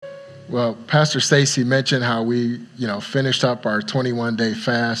Well, Pastor Stacy mentioned how we, finished up our 21-day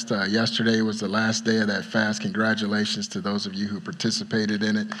fast. Yesterday was the last day of that fast. Congratulations to those of you who participated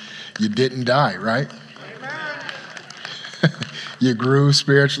in it. You didn't die, right? Amen. You grew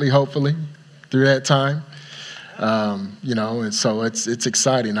spiritually, hopefully, through that time. And so it's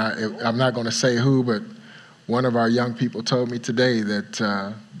exciting. I'm not going to say who, but one of our young people told me today that,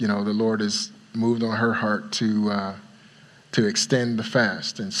 the Lord has moved on her heart to extend the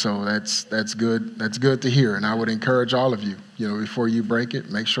fast. And so that's good. That's good to hear. And I would encourage all of you, before you break it,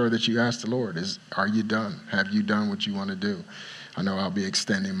 make sure that you ask the Lord, are you done? Have you done what you want to do? I know I'll be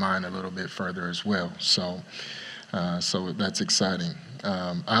extending mine a little bit further as well. So that's exciting.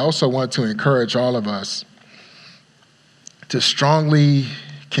 I also want to encourage all of us to strongly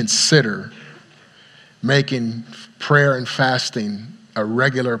consider making prayer and fasting a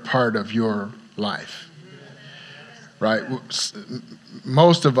regular part of your life. Right?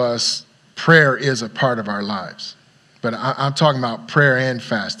 Most of us, prayer is a part of our lives. But I'm talking about prayer and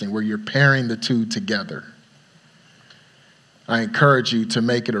fasting, where you're pairing the two together. I encourage you to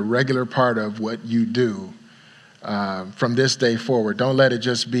make it a regular part of what you do from this day forward. Don't let it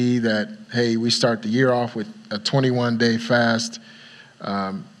just be that, hey, we start the year off with a 21-day fast.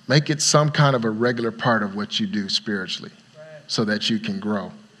 Make it some kind of a regular part of what you do spiritually so that you can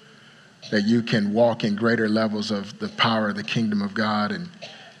grow, that you can walk in greater levels of the power of the kingdom of God and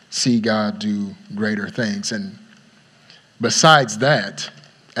see God do greater things. And besides that,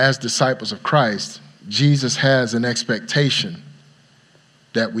 as disciples of Christ, Jesus has an expectation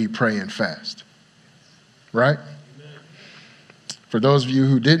that we pray and fast. Right? Amen. For those of you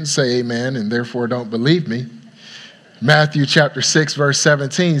who didn't say amen and therefore don't believe me, Matthew chapter 6, verse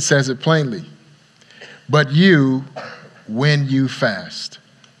 17 says it plainly. But you, when you fast.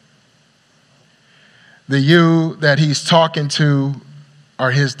 The you that he's talking to are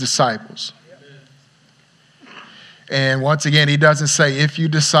his disciples. And once again, he doesn't say if you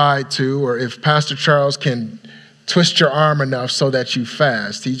decide to, or if Pastor Charles can twist your arm enough so that you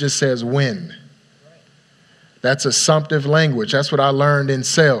fast. He just says when. That's assumptive language. That's what I learned in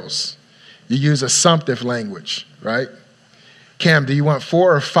sales. You use assumptive language, right? Cam, do you want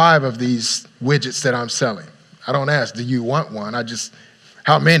 4 or 5 of these widgets that I'm selling? I don't ask, do you want one?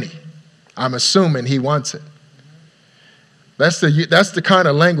 How many? I'm assuming he wants it. That's the kind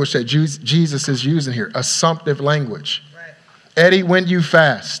of language that Jesus is using here, assumptive language. Right. Eddie, when you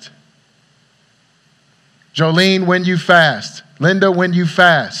fast. Jolene, when you fast. Linda, when you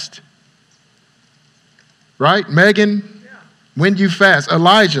fast. Right? Megan, when you fast.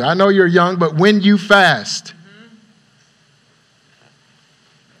 Elijah, I know you're young, but when you fast.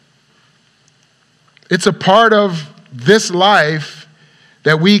 It's a part of this life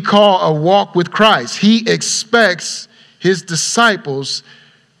that we call a walk with Christ. He expects his disciples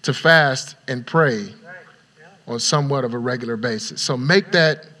to fast and pray on somewhat of a regular basis. So make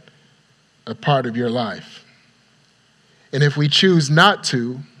that a part of your life. And if we choose not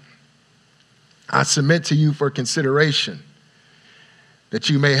to, I submit to you for consideration that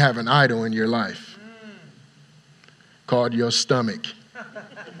you may have an idol in your life called your stomach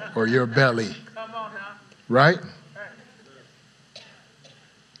or your belly. Right?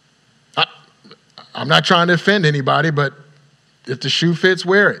 I'm not trying to offend anybody, but if the shoe fits,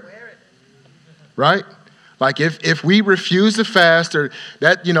 wear it. Right? Like if we refuse to fast, or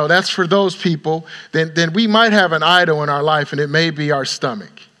that, that's for those people, then we might have an idol in our life, and it may be our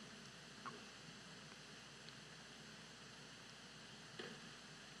stomach.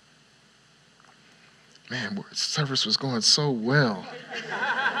 Man, service was going so well.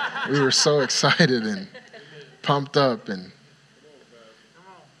 We were so excited and pumped up, and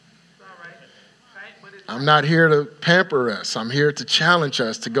I'm not here to pamper us. I'm here to challenge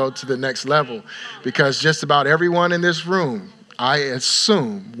us to go to the next level, because just about everyone in this room, I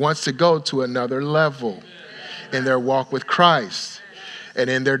assume, wants to go to another level in their walk with Christ and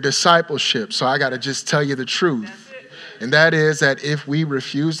in their discipleship. So I got to just tell you the truth. And that is that if we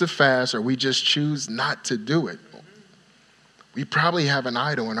refuse to fast, or we just choose not to do it, we probably have an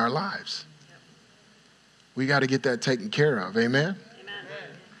idol in our lives. We got to get that taken care of. Amen?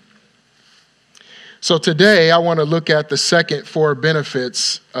 So today I want to look at the second 4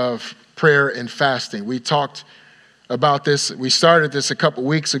 benefits of prayer and fasting. We talked about this. We started this a couple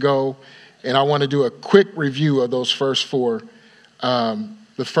weeks ago, and I want to do a quick review of those first 4.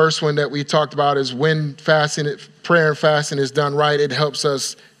 The first one that we talked about is when prayer and fasting is done right, it helps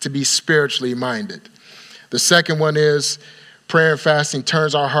us to be spiritually minded. The second one is prayer and fasting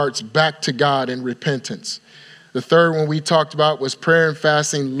turns our hearts back to God in repentance. The third one we talked about was prayer and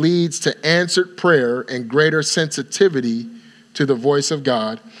fasting leads to answered prayer and greater sensitivity to the voice of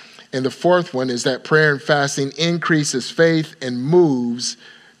God. And the fourth one is that prayer and fasting increases faith and moves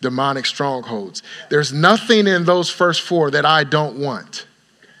demonic strongholds. There's nothing in those first four that I don't want.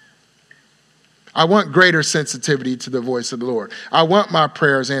 I want greater sensitivity to the voice of the Lord. I want my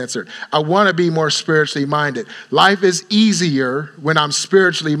prayers answered. I want to be more spiritually minded. Life is easier when I'm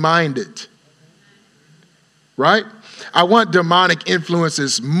spiritually minded. Right? I want demonic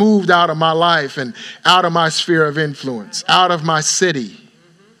influences moved out of my life and out of my sphere of influence, out of my city.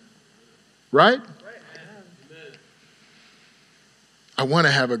 Right? I want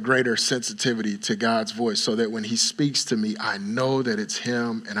to have a greater sensitivity to God's voice so that when he speaks to me, I know that it's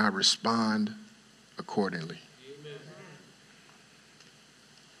him and I respond accordingly. Amen.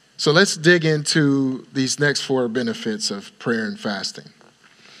 So let's dig into these next four benefits of prayer and fasting.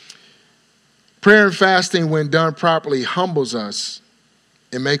 Prayer and fasting, when done properly, humbles us.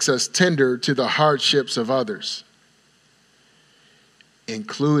 It makes us tender to the hardships of others,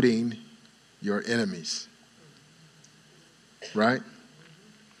 including your enemies. Right?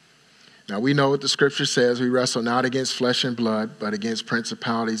 Now, we know what the scripture says. We wrestle not against flesh and blood, but against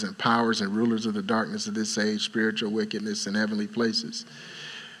principalities and powers and rulers of the darkness of this age, spiritual wickedness in heavenly places.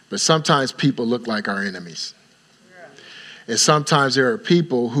 But sometimes people look like our enemies. And sometimes there are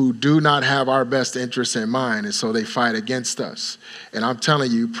people who do not have our best interests in mind, and so they fight against us. And I'm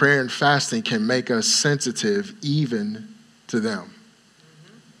telling you, prayer and fasting can make us sensitive even to them.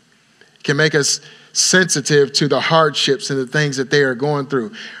 It can make us sensitive to the hardships and the things that they are going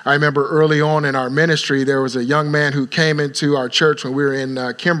through. I remember early on in our ministry, there was a young man who came into our church when we were in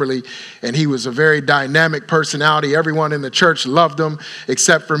Kimberly, and he was a very dynamic personality. Everyone in the church loved him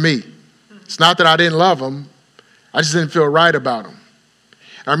except for me. It's not that I didn't love him. I just didn't feel right about him.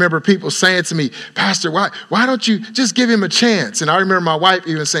 I remember people saying to me, Pastor, why don't you just give him a chance? And I remember my wife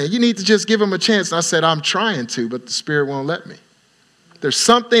even saying, you need to just give him a chance. And I said, I'm trying to, but the Spirit won't let me. There's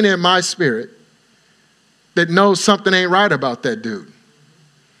something in my spirit that knows something ain't right about that dude.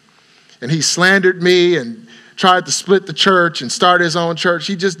 And he slandered me and tried to split the church and start his own church.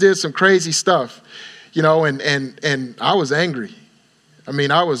 He just did some crazy stuff, you know, and I was angry. I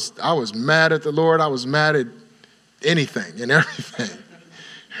mean, I was mad at the Lord. I was mad at anything and everything,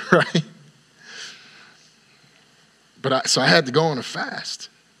 right? So I had to go on a fast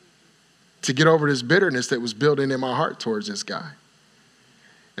to get over this bitterness that was building in my heart towards this guy.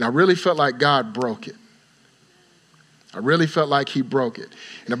 And I really felt like God broke it. I really felt like he broke it.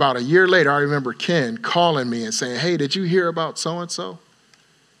 And about a year later, I remember Ken calling me and saying, hey, did you hear about so-and-so?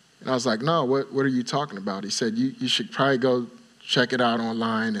 And I was like, no, what are you talking about? He said, you should probably go check it out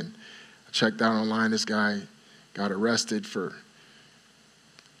online. And I checked out online. This guy got arrested for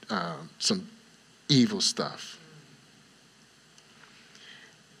some evil stuff.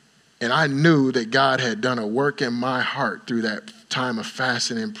 And I knew that God had done a work in my heart through that time of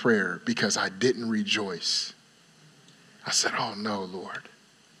fasting and prayer because I didn't rejoice. I said, oh no, Lord.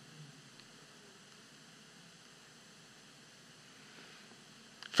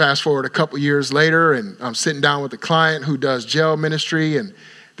 Fast forward a couple years later, and I'm sitting down with a client who does jail ministry, and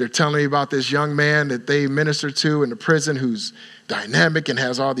they're telling me about this young man that they minister to in the prison who's dynamic and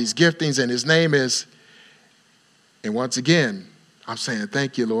has all these giftings, and his name is, and once again, I'm saying,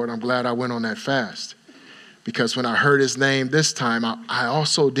 thank you, Lord. I'm glad I went on that fast. Because when I heard his name this time, I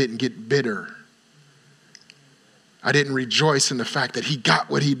also didn't get bitter. I didn't rejoice in the fact that he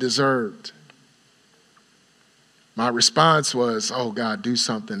got what he deserved. My response was, oh, God, do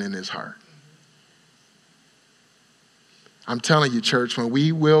something in his heart. I'm telling you, church, when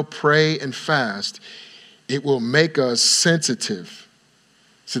we will pray and fast, it will make us sensitive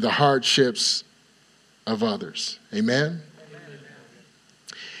to the hardships of others. Amen? Amen.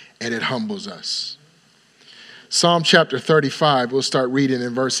 And it humbles us. Psalm chapter 35, we'll start reading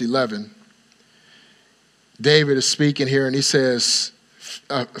in verse 11. David is speaking here, and he says,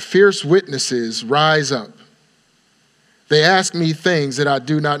 fierce witnesses rise up. They ask me things that I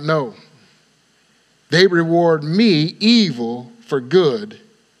do not know. They reward me evil for good,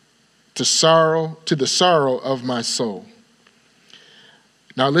 to the sorrow of my soul.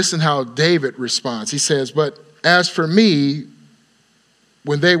 Now listen how David responds. He says, but as for me,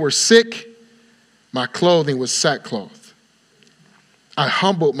 when they were sick, my clothing was sackcloth. I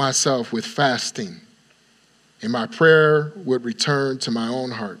humbled myself with fasting, and my prayer would return to my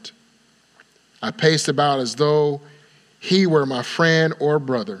own heart. I paced about as though he were my friend or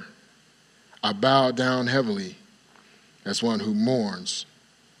brother. I bowed down heavily as one who mourns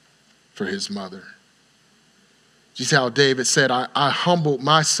for his mother. You see how David said, I humbled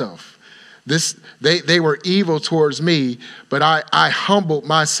myself. They were evil towards me, but I humbled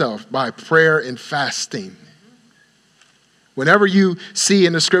myself by prayer and fasting. Whenever you see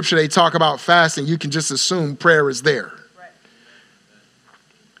in the scripture they talk about fasting, you can just assume prayer is there.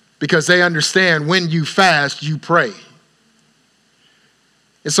 Because they understand when you fast, you pray.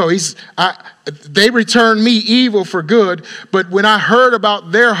 And so they returned me evil for good, but when I heard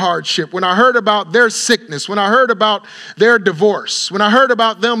about their hardship, when I heard about their sickness, when I heard about their divorce, when I heard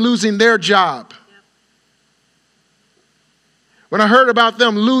about them losing their job, when I heard about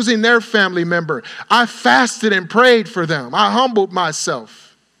them losing their family member, I fasted and prayed for them. I humbled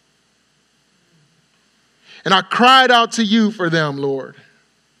myself. And I cried out to you for them, Lord.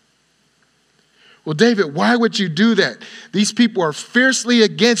 Well, David, why would you do that? These people are fiercely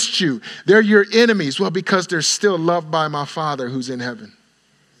against you. They're your enemies. Well, because they're still loved by my Father who's in heaven.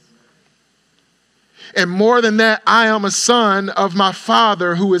 And more than that, I am a son of my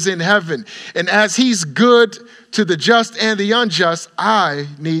Father who is in heaven. And as he's good to the just and the unjust, I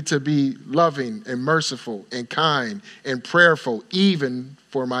need to be loving and merciful and kind and prayerful, even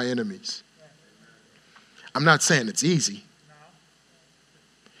for my enemies. I'm not saying it's easy.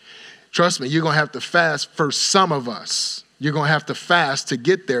 Trust me, you're going to have to fast for some of us. You're going to have to fast to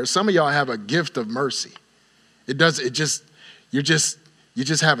get there. Some of y'all have a gift of mercy. You just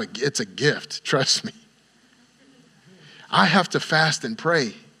have it's a gift. Trust me. I have to fast and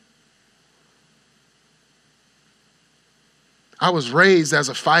pray. I was raised as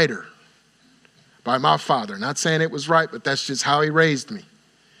a fighter by my father. Not saying it was right, but that's just how he raised me.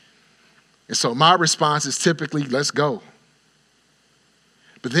 And so my response is typically, let's go.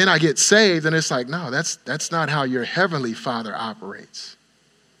 But then I get saved and it's like, no, that's not how your heavenly Father operates.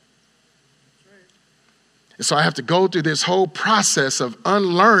 And so I have to go through this whole process of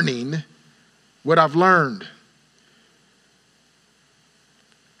unlearning what I've learned.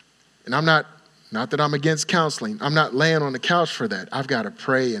 And I'm not that I'm against counseling. I'm not laying on the couch for that. I've got to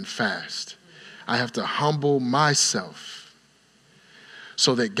pray and fast. I have to humble myself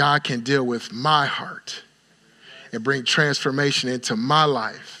so that God can deal with my heart and bring transformation into my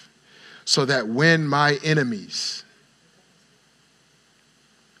life so that when my enemies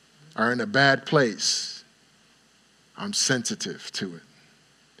are in a bad place, I'm sensitive to it.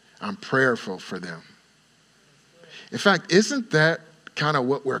 I'm prayerful for them. In fact, isn't that kind of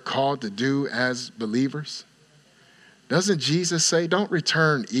what we're called to do as believers? Doesn't Jesus say, don't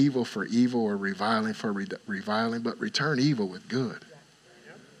return evil for evil or reviling for reviling, but return evil with good?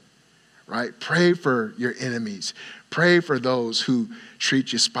 Right? Pray for your enemies. Pray for those who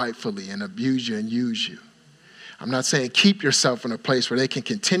treat you spitefully and abuse you and use you. I'm not saying keep yourself in a place where they can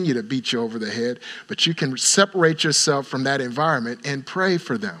continue to beat you over the head, but you can separate yourself from that environment and pray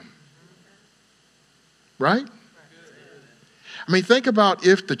for them. Right? I mean, think about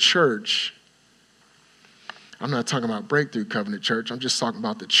if the church, I'm not talking about Breakthrough Covenant Church, I'm just talking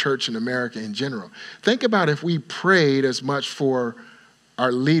about the church in America in general. Think about if we prayed as much for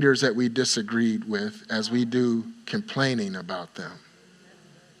our leaders that we disagreed with as we do complaining about them.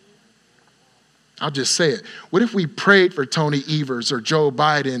 I'll just say it. What if we prayed for Tony Evers or Joe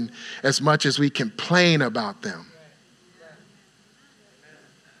Biden as much as we complain about them?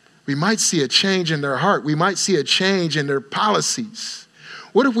 We might see a change in their heart. We might see a change in their policies.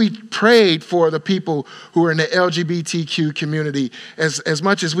 What if we prayed for the people who are in the LGBTQ community as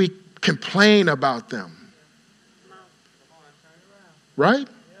much as we complain about them? Right?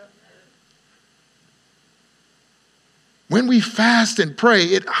 When we fast and pray,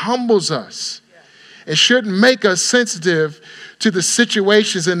 it humbles us. It shouldn't make us sensitive to the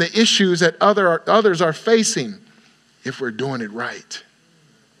situations and the issues that others are facing if we're doing it right.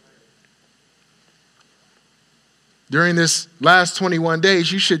 During this last 21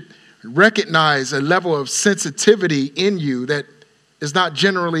 days, you should recognize a level of sensitivity in you that is not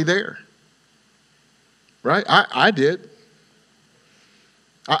generally there. Right? I did.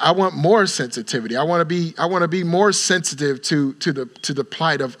 I want more sensitivity. I want to be more sensitive to the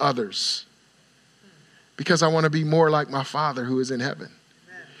plight of others. Because I want to be more like my Father who is in heaven.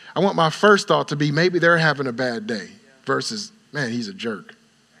 I want my first thought to be maybe they're having a bad day versus, man, he's a jerk.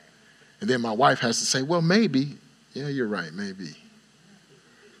 And then my wife has to say, well, maybe. Yeah, you're right, maybe.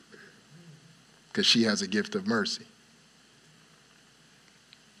 Because she has a gift of mercy.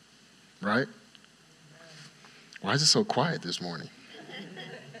 Right? Why is it so quiet this morning?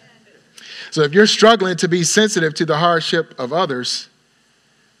 So if you're struggling to be sensitive to the hardship of others,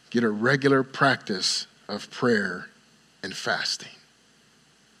 get a regular practice of prayer and fasting.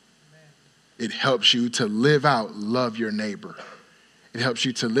 It helps you to live out, love your neighbor. It helps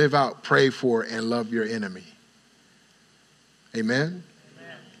you to live out, pray for, and love your enemy. Amen?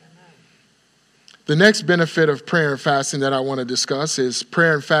 Amen. The next benefit of prayer and fasting that I want to discuss is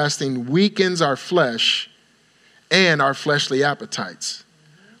prayer and fasting weakens our flesh and our fleshly appetites.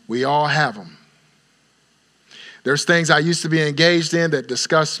 We all have them. There's things I used to be engaged in that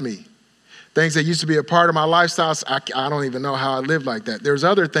disgust me. Things that used to be a part of my lifestyle, I don't even know how I live like that. There's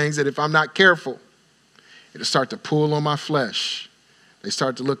other things that if I'm not careful, it'll start to pull on my flesh. They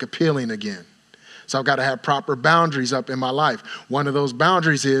start to look appealing again. So I've got to have proper boundaries up in my life. One of those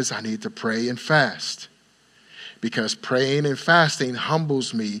boundaries is I need to pray and fast. Because praying and fasting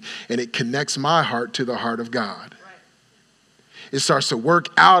humbles me and it connects my heart to the heart of God. It starts to work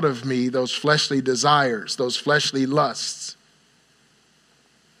out of me those fleshly desires, those fleshly lusts,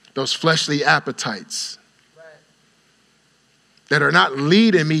 those fleshly appetites that are not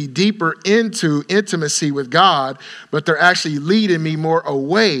leading me deeper into intimacy with God, but they're actually leading me more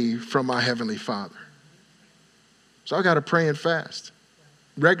away from my Heavenly Father. So I got to pray and fast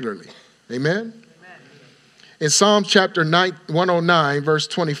regularly. Amen? In Psalm chapter 109, verse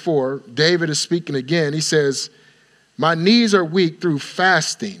 24, David is speaking again. He says, my knees are weak through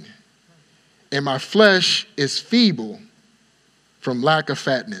fasting, and my flesh is feeble from lack of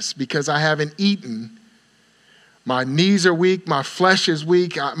fatness, because I haven't eaten. My knees are weak. My flesh is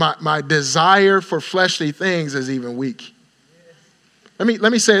weak. My desire for fleshly things is even weak.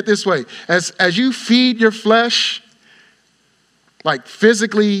 Let me say it this way. As you feed your flesh, like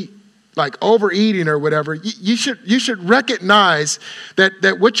physically, like overeating or whatever, you should recognize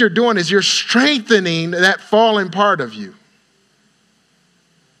that what you're doing is you're strengthening that fallen part of you.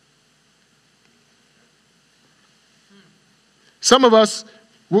 Some of us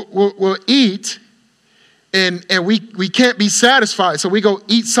will eat and we can't be satisfied, so we go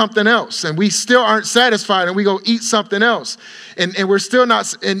eat something else, and we still aren't satisfied, and we go eat something else, and we're still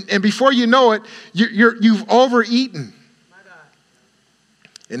not, and before you know it, you've overeaten.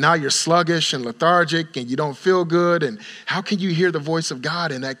 And now you're sluggish and lethargic and you don't feel good. And how can you hear the voice of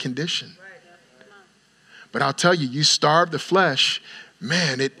God in that condition? But I'll tell you, you starve the flesh,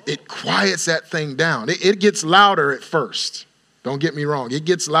 man, it quiets that thing down. It gets louder at first. Don't get me wrong. It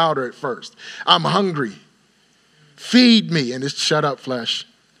gets louder at first. I'm hungry. Feed me. And it's shut up, flesh.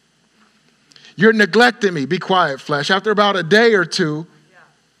 You're neglecting me. Be quiet, flesh. After about a day or two,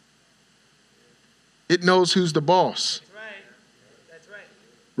 it knows who's the boss.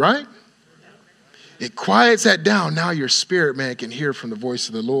 Right? It quiets that down. Now your spirit, man, can hear from the voice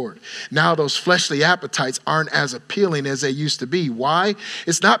of the Lord. Now those fleshly appetites aren't as appealing as they used to be. Why?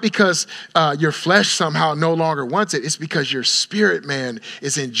 It's not because your flesh somehow no longer wants it. It's because your spirit, man,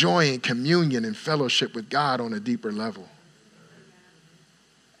 is enjoying communion and fellowship with God on a deeper level.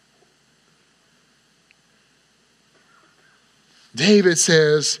 David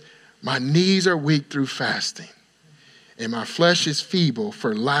says, my knees are weak through fasting, and my flesh is feeble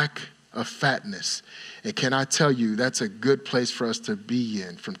for lack of fatness. And can I tell you, that's a good place for us to be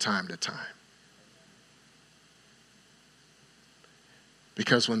in from time to time.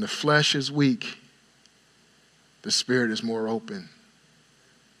 Because when the flesh is weak, the spirit is more open.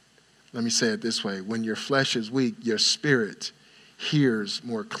 Let me say it this way. When your flesh is weak, your spirit hears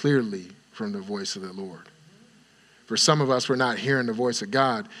more clearly from the voice of the Lord. For some of us, we're not hearing the voice of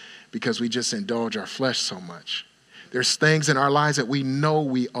God because we just indulge our flesh so much. There's things in our lives that we know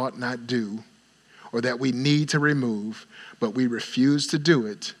we ought not do or that we need to remove, but we refuse to do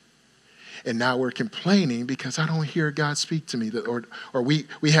it. And now we're complaining because I don't hear God speak to me. Or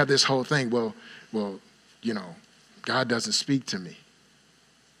we have this whole thing, well, you know, God doesn't speak to me.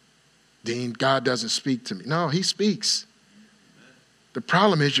 Dean, God doesn't speak to me. No, he speaks. The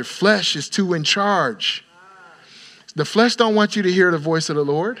problem is your flesh is too in charge. The flesh don't want you to hear the voice of the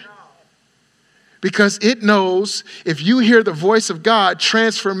Lord. Because it knows if you hear the voice of God,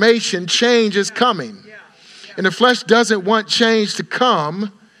 transformation, change is coming. And the flesh doesn't want change to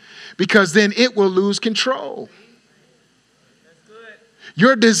come because then it will lose control.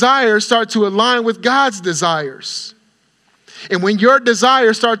 Your desires start to align with God's desires. And when your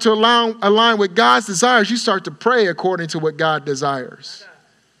desires start to align with God's desires, you start to pray according to what God desires.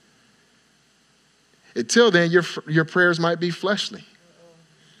 Until then, your prayers might be fleshly.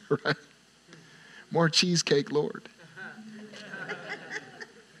 Right? More cheesecake, Lord.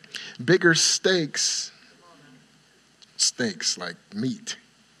 Bigger steaks. Steaks like meat.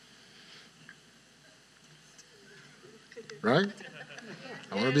 Right?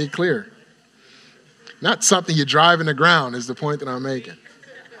 I want to be clear. Not something you drive in the ground is the point that I'm making.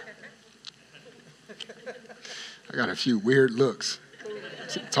 I got a few weird looks.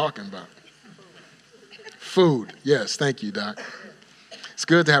 What's he talking about? Food. Yes, thank you, Doc. It's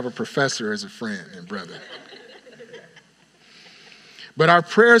good to have a professor as a friend and brother. But our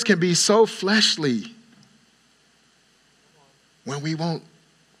prayers can be so fleshly when we won't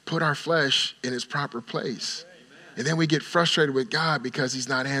put our flesh in its proper place. And then we get frustrated with God because he's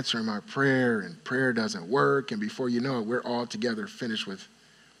not answering my prayer and prayer doesn't work. And before you know it, we're all together finished with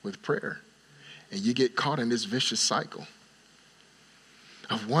prayer. And you get caught in this vicious cycle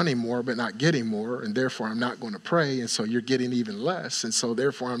of wanting more but not getting more, and therefore I'm not going to pray, and so you're getting even less, and so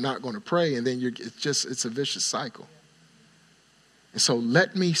therefore I'm not going to pray, and then it's a vicious cycle. And so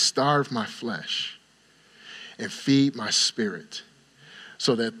let me starve my flesh and feed my spirit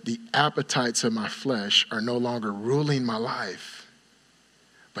so that the appetites of my flesh are no longer ruling my life,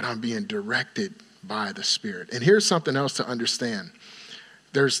 but I'm being directed by the Spirit. And here's something else to understand.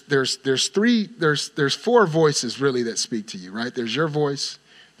 There's four voices really that speak to you, right? There's your voice,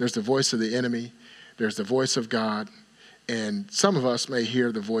 there's the voice of the enemy, there's the voice of God, and some of us may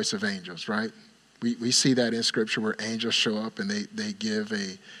hear the voice of angels, right? We see that in Scripture where angels show up and they give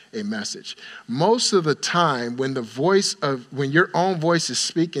a message. Most of the time when your own voice is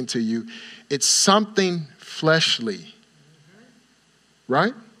speaking to you, it's something fleshly,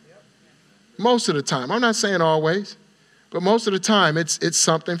 right? Most of the time. I'm not saying always, but most of the time it's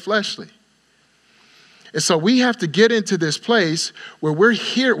something fleshly. And so we have to get into this place where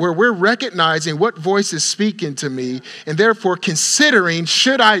we're recognizing what voice is speaking to me, and therefore considering,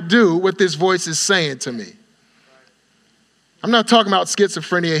 should I do what this voice is saying to me? I'm not talking about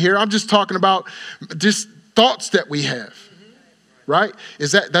schizophrenia here. I'm just talking about just thoughts that we have, right?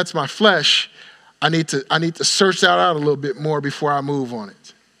 That's my flesh. I need to search that out a little bit more before I move on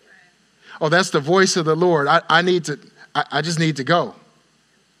it. Oh, that's the voice of the Lord. I just need to go.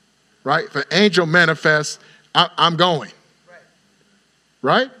 Right? If an angel manifests, I'm going.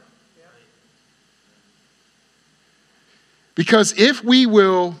 Right? Because if we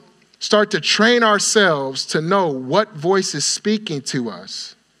will start to train ourselves to know what voice is speaking to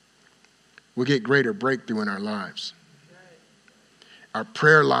us, we'll get greater breakthrough in our lives. Our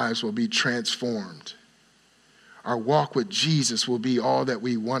prayer lives will be transformed. Our walk with Jesus will be all that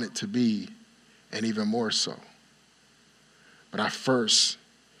we want it to be, and even more so. But I first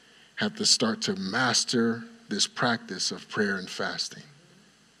have to start to master this practice of prayer and fasting.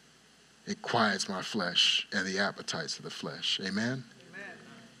 It quiets my flesh and the appetites of the flesh. Amen? Amen.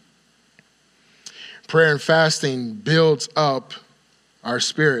 Prayer and fasting builds up our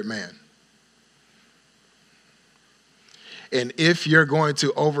spirit man. And if you're going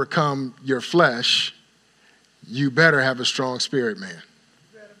to overcome your flesh, you better have a strong spirit man.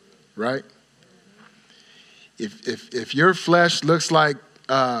 Right? If your flesh looks like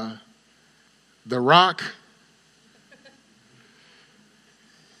The Rock,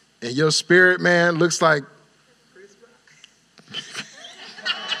 and your spirit man looks like Chris Rock.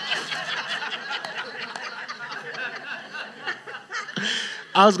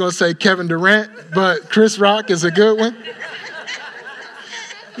 I was going to say Kevin Durant, but Chris Rock is a good one.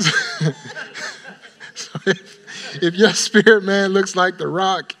 So if your spirit man looks like The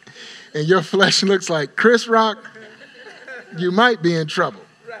Rock and your flesh looks like Chris Rock, you might be in trouble.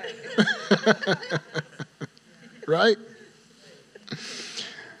 Right?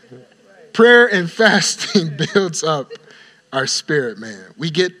 Prayer and fasting builds up our spirit, man. We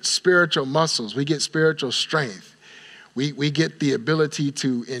get spiritual muscles. We get spiritual strength. We get the ability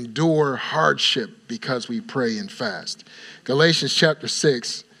to endure hardship because we pray and fast. Galatians chapter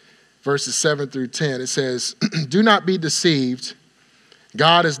 6, verses 7 through 10, it says, "Do not be deceived.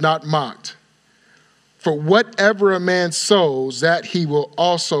 God is not mocked. For whatever a man sows, that he will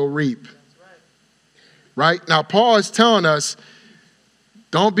also reap." Right? Now, Paul is telling us,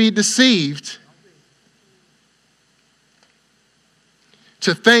 don't be deceived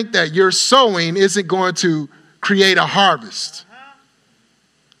to think that your sowing isn't going to create a harvest.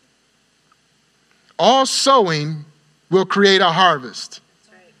 All sowing will create a harvest.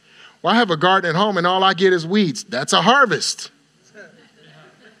 Well, I have a garden at home and all I get is weeds. That's a harvest.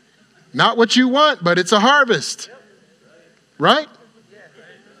 Not what you want, but it's a harvest. Right?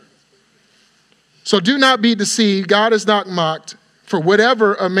 So do not be deceived. God is not mocked. For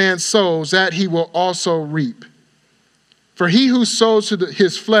whatever a man sows, that he will also reap. For he who sows to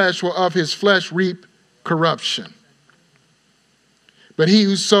his flesh will of his flesh reap corruption. But he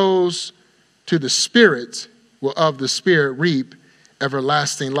who sows to the Spirit will of the Spirit reap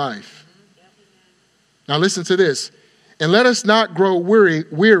everlasting life. Now listen to this. And let us not grow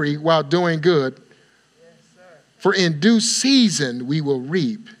weary while doing good. For in due season we will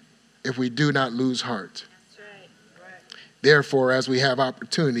reap if we do not lose heart. Therefore, as we have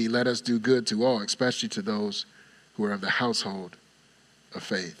opportunity, let us do good to all, especially to those who are of the household of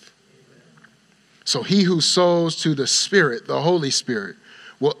faith. So he who sows to the Spirit, the Holy Spirit,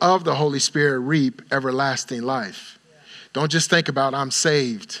 will of the Holy Spirit reap everlasting life. Don't just think about, I'm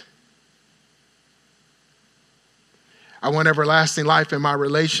saved. I want everlasting life in my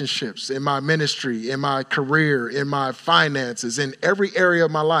relationships, in my ministry, in my career, in my finances, in every area of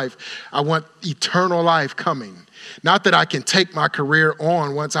my life. I want eternal life coming. Not that I can take my career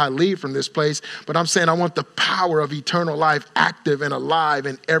on once I leave from this place, but I'm saying I want the power of eternal life active and alive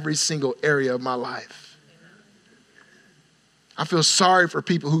in every single area of my life. I feel sorry for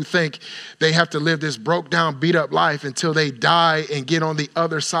people who think they have to live this broke down, beat up life until they die and get on the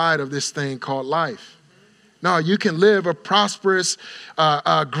other side of this thing called life. No, you can live a prosperous,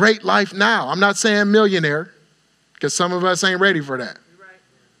 great life now. I'm not saying millionaire, because some of us ain't ready for that.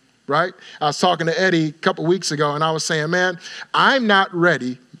 Right? I was talking to Eddie a couple weeks ago, and I was saying, man, I'm not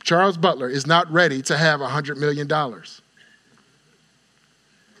ready. Charles Butler is not ready to have $100 million.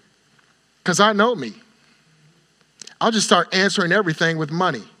 Because I know me. I'll just start answering everything with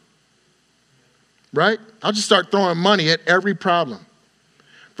money. Right? I'll just start throwing money at every problem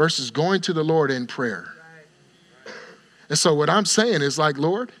versus going to the Lord in prayer. And so what I'm saying is like,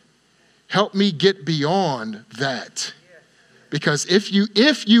 Lord, help me get beyond that. Because if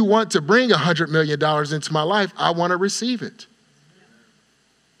you want to bring $100 million into my life, I want to receive it.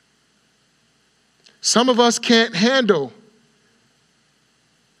 Some of us can't handle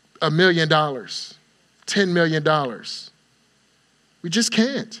 $1 million, $10 million. We just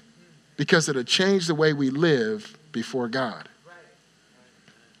can't, because it'll change the way we live before God.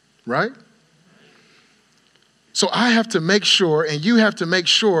 Right? So I have to make sure, and you have to make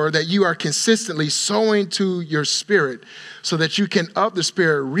sure, that you are consistently sowing to your spirit so that you can, of the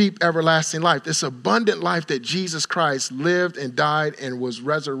Spirit, reap everlasting life. This abundant life that Jesus Christ lived and died and was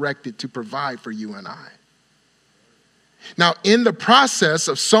resurrected to provide for you and I. Now, in the process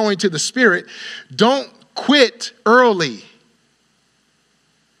of sowing to the Spirit, don't quit early.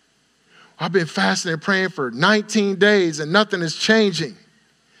 I've been fasting and praying for 19 days and nothing is changing.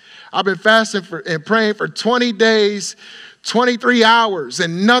 I've been fasting and praying for 20 days, 23 hours,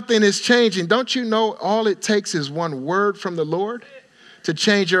 and nothing is changing. Don't you know all it takes is one word from the Lord to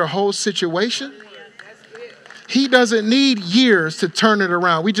change your whole situation? He doesn't need years to turn it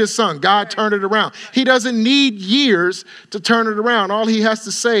around. We just sung, God turned it around. He doesn't need years to turn it around. All he has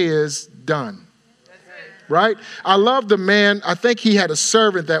to say is done. Right? I love the man. I think he had a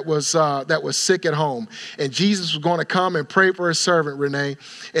servant that was sick at home. And Jesus was going to come and pray for his servant, Renee.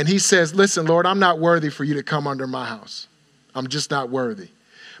 And he says, listen, Lord, I'm not worthy for you to come under my house. I'm just not worthy.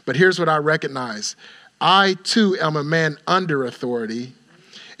 But here's what I recognize. I, too, am a man under authority.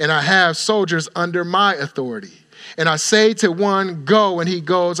 And I have soldiers under my authority. And I say to one, go, and he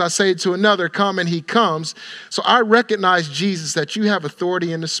goes. I say to another, come, and he comes. So I recognize, Jesus, that you have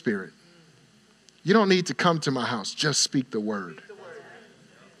authority in the Spirit. You don't need to come to my house. Just speak the word.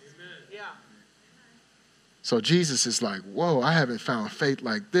 So Jesus is like, whoa, I haven't found faith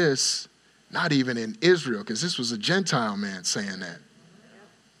like this, not even in Israel, because this was a Gentile man saying that.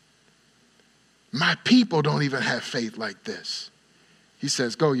 My people don't even have faith like this. He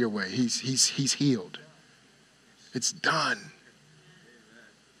says, go your way. He's healed. It's done.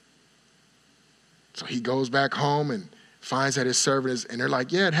 So he goes back home and finds that his servant is, and they're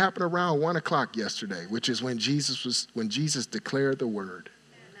like, yeah, it happened around 1 o'clock yesterday, which is when Jesus declared the word.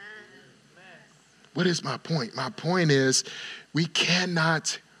 What is my point? My point is we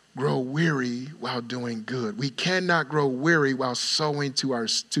cannot grow weary while doing good. We cannot grow weary while sowing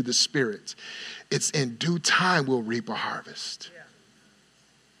to the Spirit. It's in due time we'll reap a harvest.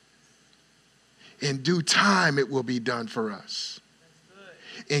 In due time it will be done for us.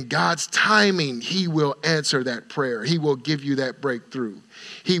 In God's timing, he will answer that prayer. He will give you that breakthrough.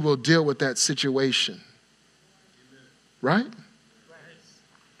 He will deal with that situation. Right?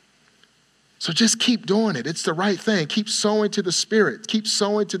 So just keep doing it. It's the right thing. Keep sowing to the Spirit. Keep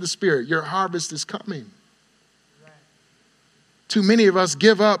sowing to the Spirit. Your harvest is coming. Too many of us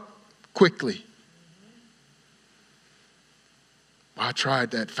give up quickly. I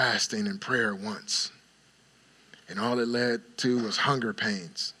tried that fasting and prayer once. And all it led to was hunger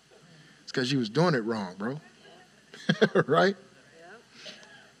pains. It's because you was doing it wrong, bro. Right?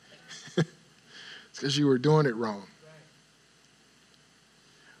 It's because you were doing it wrong.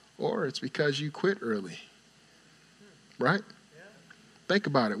 Or it's because you quit early. Right? Think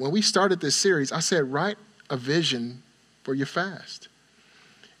about it. When we started this series, I said, write a vision for your fast.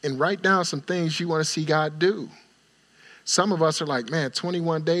 And write down some things you want to see God do. Some of us are like, man,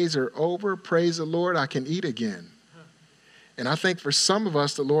 21 days are over. Praise the Lord, I can eat again. And I think for some of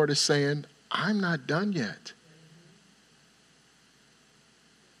us, the Lord is saying, I'm not done yet.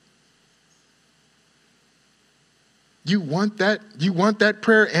 You want that? You want that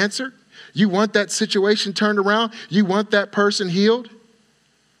prayer answered? You want that situation turned around? You want that person healed?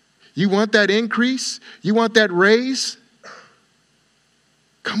 You want that increase? You want that raise?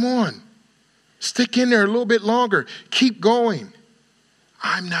 Come on. Stick in there a little bit longer. Keep going.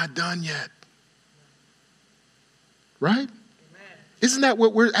 I'm not done yet. Right? Isn't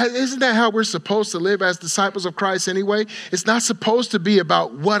that how we're supposed to live as disciples of Christ anyway? It's not supposed to be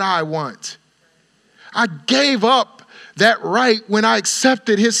about what I want. I gave up that right when I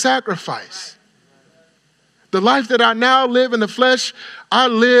accepted his sacrifice. The life that I now live in the flesh, I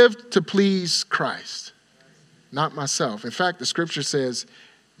live to please Christ, not myself. In fact, the scripture says,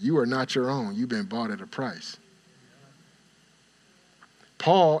 you are not your own. You've been bought at a price.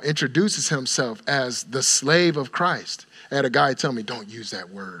 Paul introduces himself as the slave of Christ. I had a guy tell me, don't use that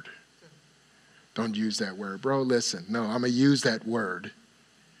word. Don't use that word. Bro, listen. No, I'm going to use that word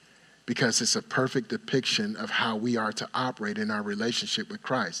because it's a perfect depiction of how we are to operate in our relationship with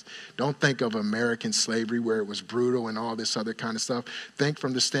Christ. Don't think of American slavery where it was brutal and all this other kind of stuff. Think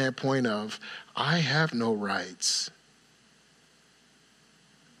from the standpoint of, I have no rights.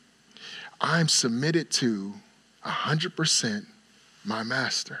 I'm submitted to 100% my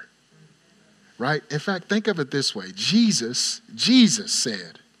master. Right? In fact, think of it this way. Jesus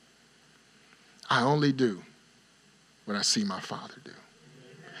said, I only do what I see my Father do.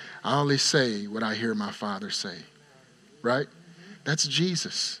 I only say what I hear my Father say. Right? That's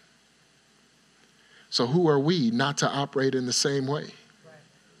Jesus. So who are we not to operate in the same way?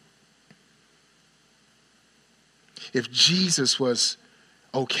 If Jesus was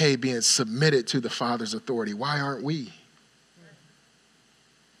okay being submitted to the Father's authority, why aren't we?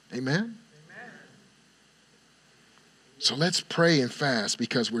 Amen? So let's pray and fast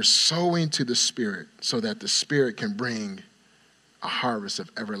because we're sowing to the Spirit so that the Spirit can bring a harvest of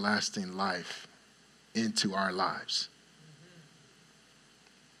everlasting life into our lives.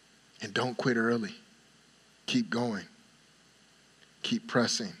 And don't quit early. Keep going. Keep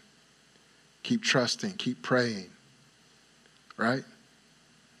pressing. Keep trusting. Keep praying. Right?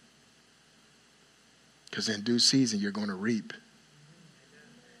 Because in due season, you're going to reap.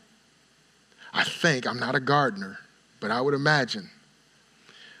 I think, I'm not a gardener, but I would imagine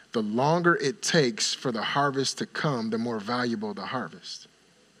the longer it takes for the harvest to come, the more valuable the harvest.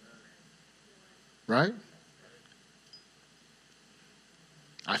 Right?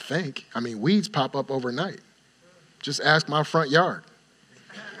 I think. I mean, weeds pop up overnight. Just ask my front yard.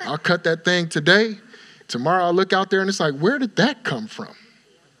 I'll cut that thing today. Tomorrow I'll look out there and it's like, where did that come from?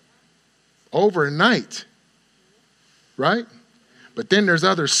 Overnight. Right? But then there's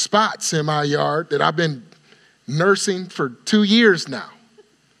other spots in my yard that I've been nursing for 2 years now.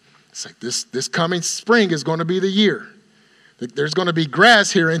 It's like this coming spring is going to be the year. There's going to be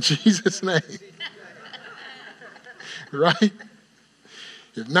grass here in Jesus' name. Right?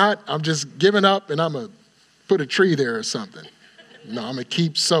 If not, I'm just giving up and I'm going to put a tree there or something. No, I'm going to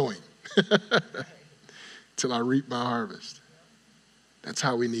keep sowing till I reap my harvest. That's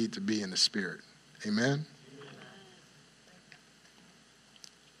how we need to be in the Spirit. Amen?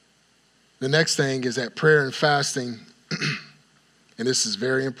 The next thing is that prayer and fasting, and this is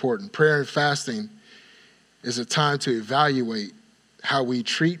very important, prayer and fasting is a time to evaluate how we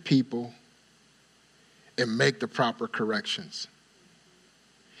treat people and make the proper corrections.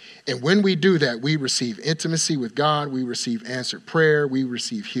 And when we do that, we receive intimacy with God, we receive answered prayer, we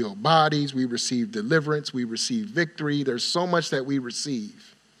receive healed bodies, we receive deliverance, we receive victory. There's so much that we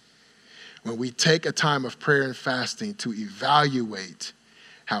receive when we take a time of prayer and fasting to evaluate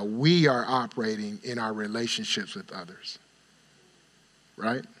how we are operating in our relationships with others.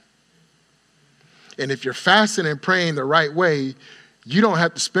 Right? And if you're fasting and praying the right way, you don't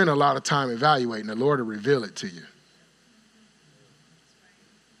have to spend a lot of time evaluating. The Lord will reveal it to you.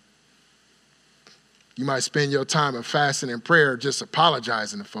 You might spend your time of fasting and prayer just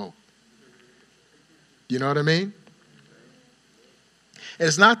apologizing to folk. You know what I mean? And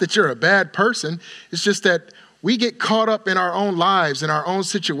it's not that you're a bad person. It's just that we get caught up in our own lives, in our own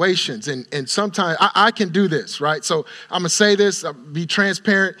situations. And sometimes I can do this, right? So I'm going to say this, I'll be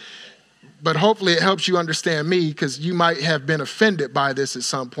transparent, but hopefully it helps you understand me because you might have been offended by this at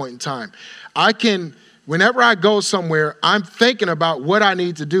some point in time. Whenever I go somewhere, I'm thinking about what I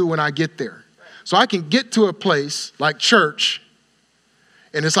need to do when I get there. So I can get to a place like church,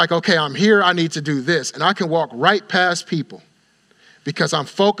 and it's like, okay, I'm here, I need to do this. And I can walk right past people because I'm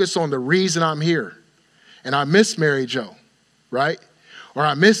focused on the reason I'm here. And I miss Mary Jo, right? Or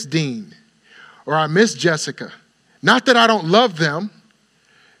I miss Dean, or I miss Jessica. Not that I don't love them.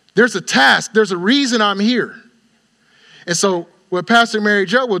 There's a task, there's a reason I'm here. And so what Pastor Mary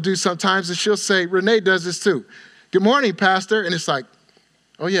Jo will do sometimes is she'll say, Renee does this too. Good morning, Pastor. And it's like,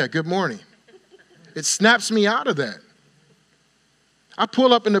 oh yeah, good morning. It snaps me out of that. I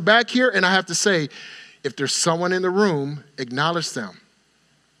pull up in the back here and I have to say, if there's someone in the room, acknowledge them.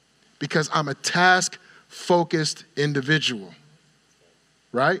 because I'm a task-focused individual,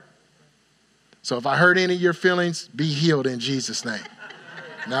 right? So if I hurt any of your feelings, be healed in Jesus' name.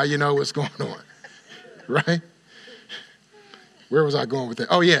 Now you know what's going on, right? Where was I going with that?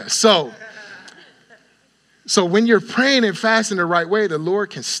 Oh, yeah. So when you're praying and fasting the right way, the Lord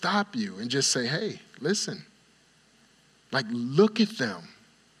can stop you and just say, hey, listen, like, look at them.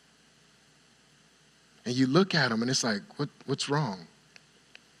 And you look at them and it's like, what's wrong?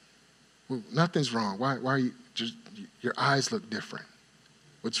 Well, nothing's wrong. Why are you just, your eyes look different.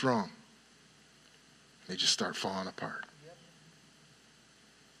 What's wrong? They just start falling apart.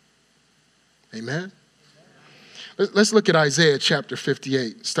 Amen? Let's look at Isaiah chapter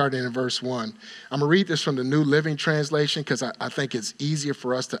 58, starting in verse 1. I'm going to read this from the New Living Translation because I think it's easier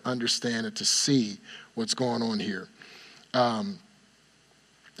for us to understand and to see what's going on here.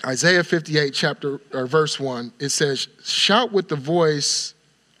 Isaiah 58, verse 1, it says, shout with the voice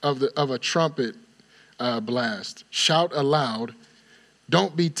of a trumpet blast. Shout aloud.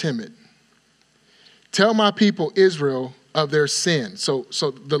 Don't be timid. Tell my people Israel of their sin. So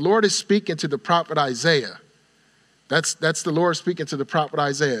the Lord is speaking to the prophet Isaiah. That's the Lord speaking to the prophet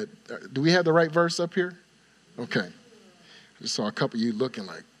Isaiah. Do we have the right verse up here? Okay. I just saw a couple of you looking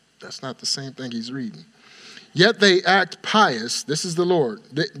like, that's not the same thing he's reading. Yet they act pious. This is the Lord.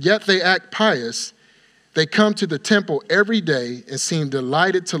 Yet they act pious. They come to the temple every day and seem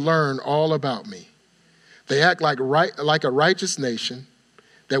delighted to learn all about me. They act like a righteous nation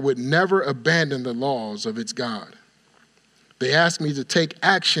that would never abandon the laws of its God. They ask me to take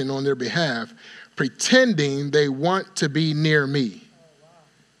action on their behalf, pretending they want to be near me.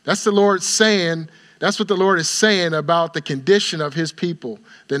 That's the Lord saying, that's what the Lord is saying about the condition of his people,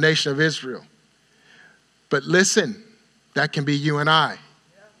 the nation of Israel. But listen, that can be you and I.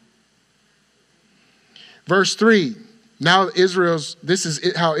 Verse 3, this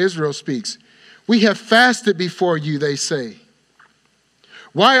is how Israel speaks. We have fasted before you, they say.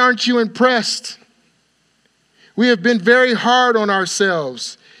 Why aren't you impressed? We have been very hard on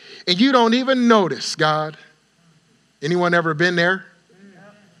ourselves, and you don't even notice, God. Anyone ever been there?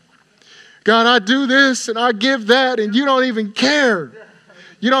 God, I do this and I give that, and you don't even care.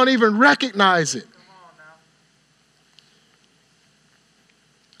 You don't even recognize it.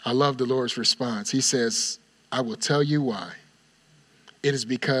 I love the Lord's response. He says, I will tell you why. It is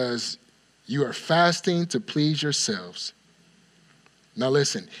because you are fasting to please yourselves. Now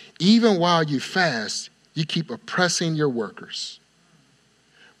listen, even while you fast, you keep oppressing your workers.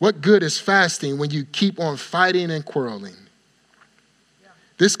 What good is fasting when you keep on fighting and quarreling?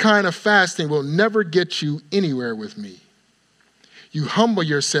 This kind of fasting will never get you anywhere with me. You humble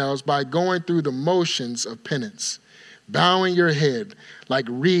yourselves by going through the motions of penance, bowing your head like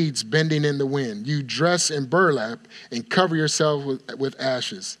reeds bending in the wind. You dress in burlap and cover yourself with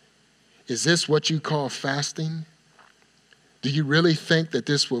ashes. Is this what you call fasting? Do you really think that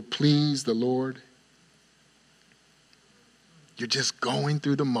this will please the Lord? You're just going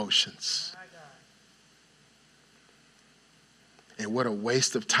through the motions. And what a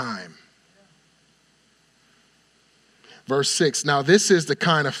waste of time. Verse 6, now this is the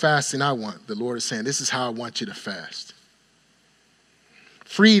kind of fasting I want. The Lord is saying, this is how I want you to fast.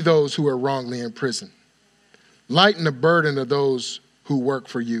 Free those who are wrongly in prison. Lighten the burden of those who work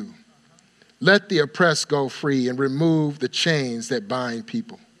for you. Let the oppressed go free and remove the chains that bind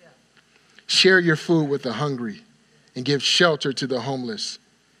people. Share your food with the hungry and give shelter to the homeless.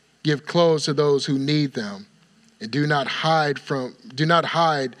 Give clothes to those who need them, and do not hide from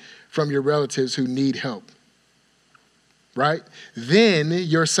your relatives who need help. Right? Then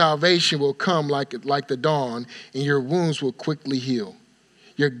your salvation will come like the dawn, and your wounds will quickly heal.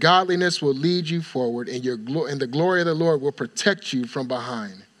 Your godliness will lead you forward, and the glory of the Lord will protect you from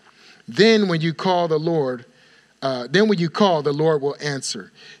behind. Then when you call, the Lord will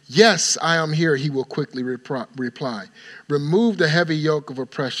answer. Yes, I am here, he will quickly reply. Remove the heavy yoke of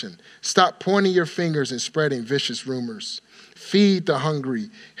oppression. Stop pointing your fingers and spreading vicious rumors. Feed the hungry.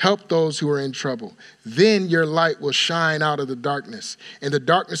 Help those who are in trouble. Then your light will shine out of the darkness, and the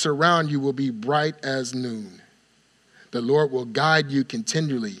darkness around you will be bright as noon. The Lord will guide you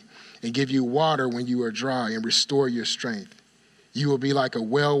continually and give you water when you are dry and restore your strength. You will be like a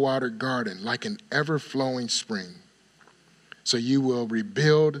well-watered garden, like an ever-flowing spring. So you will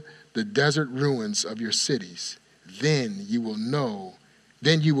rebuild the desert ruins of your cities. Then you will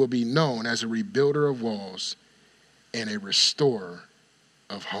be known as a rebuilder of walls and a restorer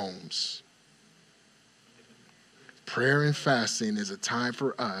of homes. Prayer and fasting is a time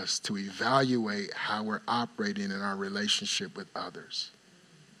for us to evaluate how we're operating in our relationship with others.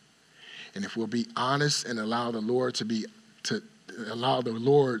 And if we'll be honest and allow the Lord to allow the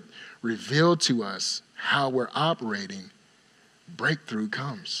Lord reveal to us how we're operating, breakthrough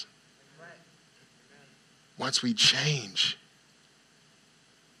comes. Once we change,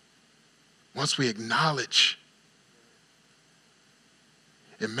 once we acknowledge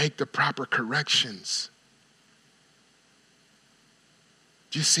and make the proper corrections.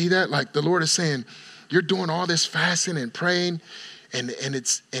 Do you see that? Like the Lord is saying, you're doing all this fasting and praying,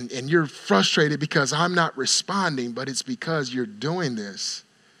 and you're frustrated because I'm not responding, but it's because you're doing this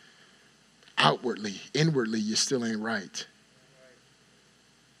outwardly. Inwardly, you still ain't right.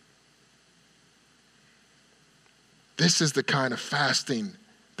 This is the kind of fasting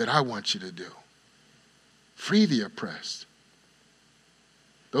that I want you to do. Free the oppressed.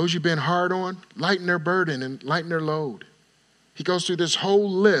 Those you've been hard on, lighten their burden and lighten their load. He goes through this whole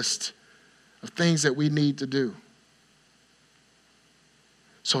list of things that we need to do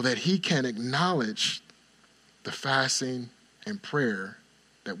so that he can acknowledge the fasting and prayer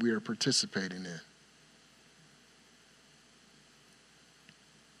that we are participating in.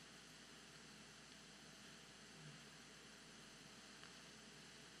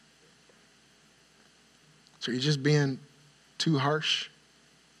 So you're just being too harsh,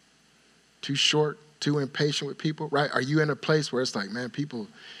 too short, too impatient with people, right? Are you in a place where it's like, man, people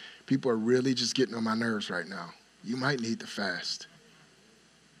are really just getting on my nerves right now? You might need to fast,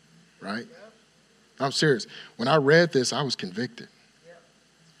 right? I'm serious. When I read this, I was convicted.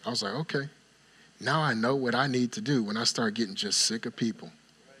 I was like, okay, now I know what I need to do when I start getting just sick of people,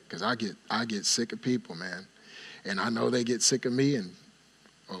 because I get sick of people, man, and I know they get sick of me, and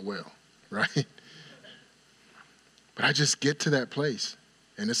oh well, right? But I just get to that place.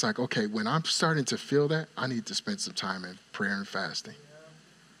 And it's like, okay, when I'm starting to feel that, I need to spend some time in prayer and fasting.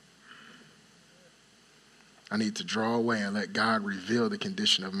 I need to draw away and let God reveal the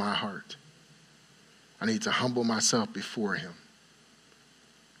condition of my heart. I need to humble myself before him.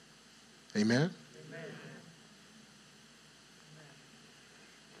 Amen? Amen.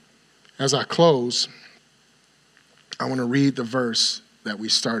 As I close, I want to read the verse that we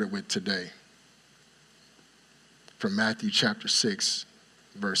started with today from Matthew chapter 6.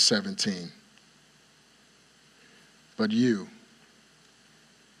 Verse 17. But you,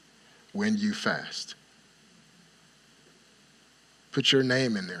 when you fast, put your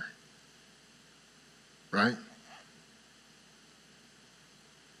name in there, right?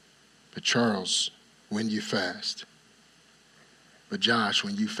 But Charles, when you fast. But Josh,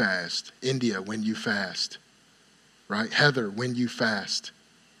 when you fast. India, when you fast, right? Heather, when you fast.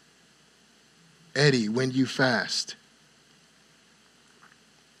 Eddie, when you fast.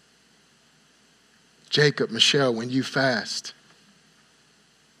 Jacob, Michelle, when you fast.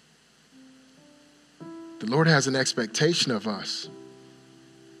 The Lord has an expectation of us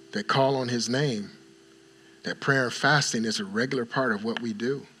that call on his name, that prayer and fasting is a regular part of what we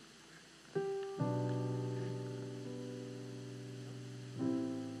do.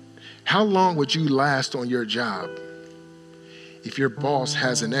 How long would you last on your job if your boss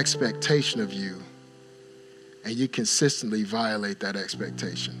has an expectation of you and you consistently violate that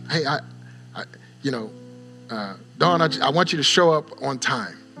expectation? Hey, Dawn, I want you to show up on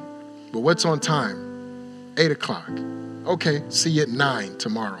time. But what's on time? 8 o'clock. Okay, see you at 9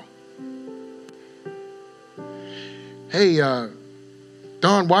 tomorrow. Hey,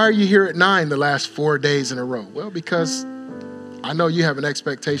 Dawn, why are you here at 9 the last 4 days in a row? Well, because I know you have an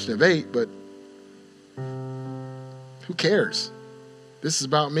expectation of 8, but who cares? This is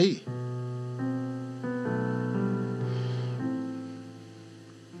about me.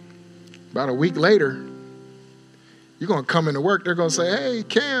 About a week later, you're going to come into work. They're going to say, hey,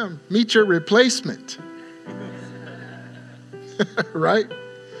 Cam, meet your replacement. Right?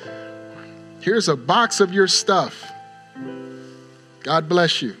 Here's a box of your stuff. God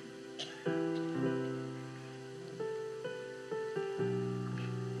bless you.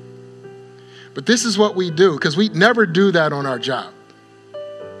 But this is what we do, because we never do that on our job.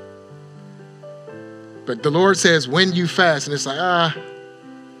 But the Lord says, when you fast, and it's like,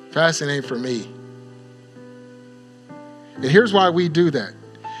 fasting ain't for me. And here's why we do that.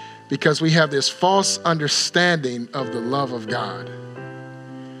 Because we have this false understanding of the love of God.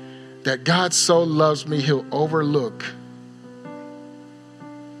 That God so loves me, he'll overlook.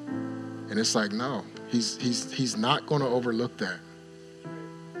 And it's like, no, he's not going to overlook that.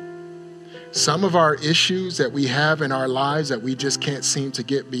 Some of our issues that we have in our lives that we just can't seem to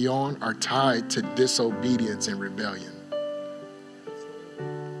get beyond are tied to disobedience and rebellion.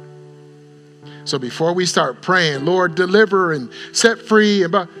 So before we start praying, Lord, deliver and set free,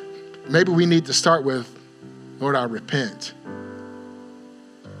 maybe we need to start with, Lord, I repent.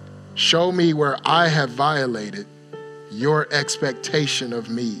 Show me where I have violated your expectation of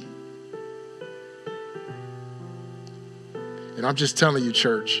me. And I'm just telling you,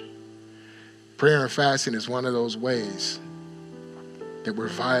 church, prayer and fasting is one of those ways that we're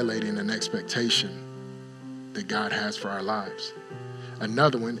violating an expectation that God has for our lives.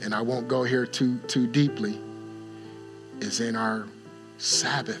 Another one, and I won't go here too deeply, is in our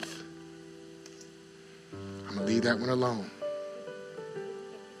Sabbath. I'm going to leave that one alone.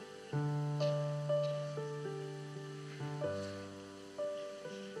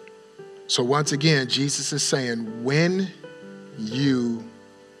 So once again, Jesus is saying, when you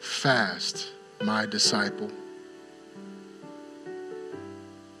fast, my disciple,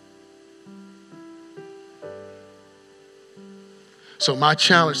 so my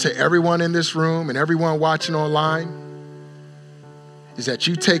challenge to everyone in this room and everyone watching online is that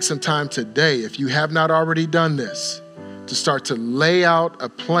you take some time today, if you have not already done this, to start to lay out a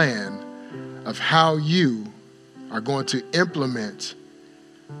plan of how you are going to implement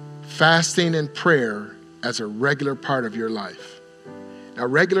fasting and prayer as a regular part of your life. Now,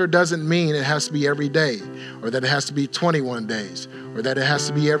 regular doesn't mean it has to be every day, or that it has to be 21 days, or that it has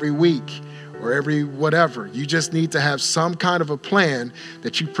to be every week, or every whatever. You just need to have some kind of a plan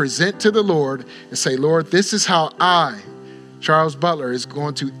that you present to the Lord and say, Lord, this is how I, Charles Butler, is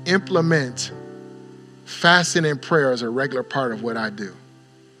going to implement fasting and prayer as a regular part of what I do.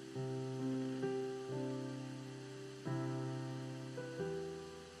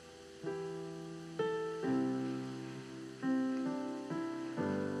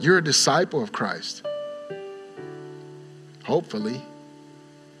 You're a disciple of Christ. Hopefully.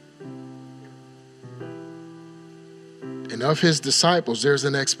 And of his disciples, there's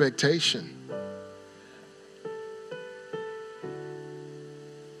an expectation.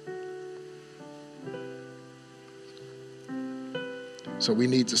 So we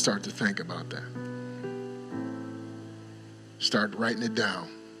need to start to think about that. Start writing it down,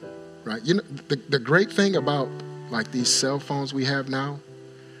 right? You know, the great thing about like these cell phones we have now,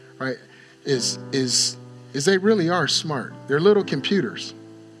 right, is they really are smart. They're little computers,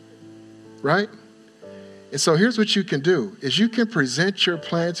 right? And so here's what you can do, is you can present your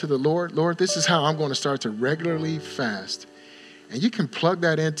plan to the Lord. Lord, this is how I'm going to start to regularly fast. And you can plug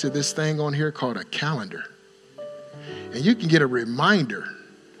that into this thing on here called a calendar. And you can get a reminder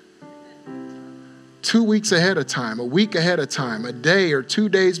 2 weeks ahead of time, a week ahead of time, a day or 2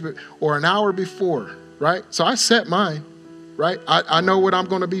 days or an hour before, right? So I set mine, right? I know what I'm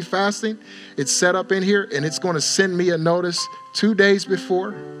going to be fasting. It's set up in here, and it's going to send me a notice 2 days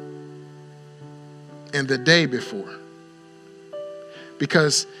before and the day before.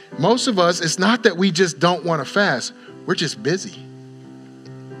 Because most of us, it's not that we just don't want to fast. We're just busy.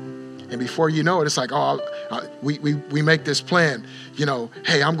 And before you know it, it's like, we make this plan, you know,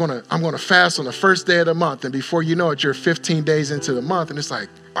 hey, I'm gonna fast on the first day of the month. And before you know it, you're 15 days into the month, and it's like,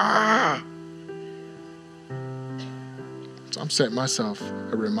 So I'm setting myself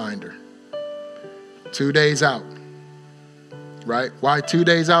a reminder. 2 days out, right? Why 2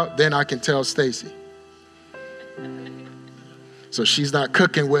 days out? Then I can tell Stacy. So she's not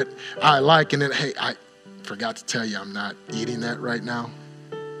cooking what I like, and then, hey, I forgot to tell you I'm not eating that right now.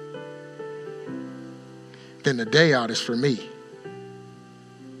 Then the day out is for me.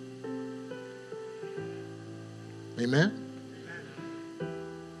 Amen?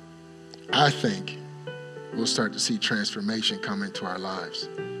 I think we'll start to see transformation come into our lives.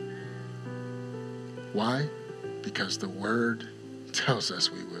 Why? Because the Word tells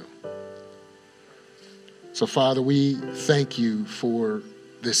us we will. So, Father, we thank you for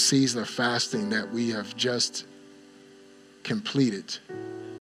this season of fasting that we have just completed.